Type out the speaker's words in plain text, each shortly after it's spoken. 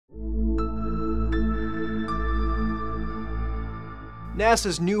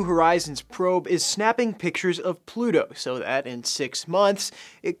NASA's New Horizons probe is snapping pictures of Pluto so that in 6 months,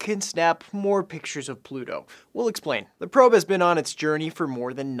 it can snap more pictures of Pluto. We'll explain. The probe has been on its journey for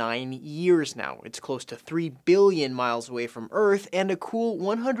more than 9 years now. It's close to 3 billion miles away from Earth and a cool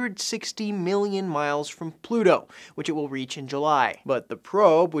 160 million miles from Pluto, which it will reach in July. But the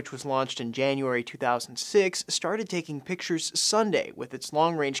probe, which was launched in January 2006, started taking pictures Sunday with its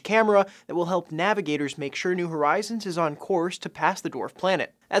long-range camera that will help navigators make sure New Horizons is on course to pass the dwarf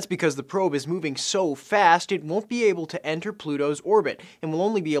planet. That's because the probe is moving so fast it won't be able to enter Pluto's orbit and will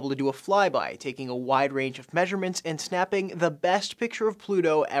only be able to do a flyby, taking a wide range of measurements and snapping the best picture of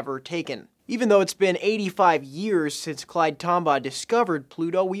Pluto ever taken. Even though it's been 85 years since Clyde Tombaugh discovered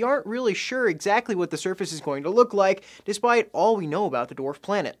Pluto, we aren't really sure exactly what the surface is going to look like, despite all we know about the dwarf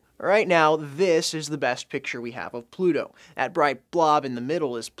planet. Right now, this is the best picture we have of Pluto. That bright blob in the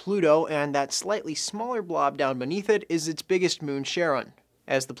middle is Pluto, and that slightly smaller blob down beneath it is its biggest moon, Charon.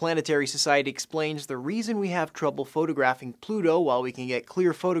 As the Planetary Society explains, the reason we have trouble photographing Pluto while we can get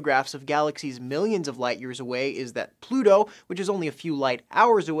clear photographs of galaxies millions of light years away is that Pluto, which is only a few light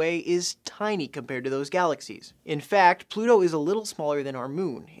hours away, is tiny compared to those galaxies. In fact, Pluto is a little smaller than our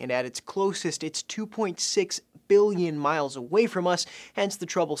moon, and at its closest it's 2.6 billion miles away from us, hence the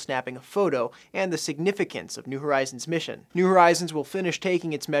trouble snapping a photo, and the significance of New Horizons' mission. New Horizons will finish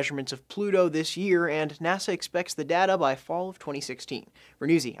taking its measurements of Pluto this year, and NASA expects the data by fall of 2016. For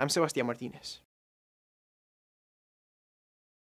Newsy, I'm Sebastián Martínez.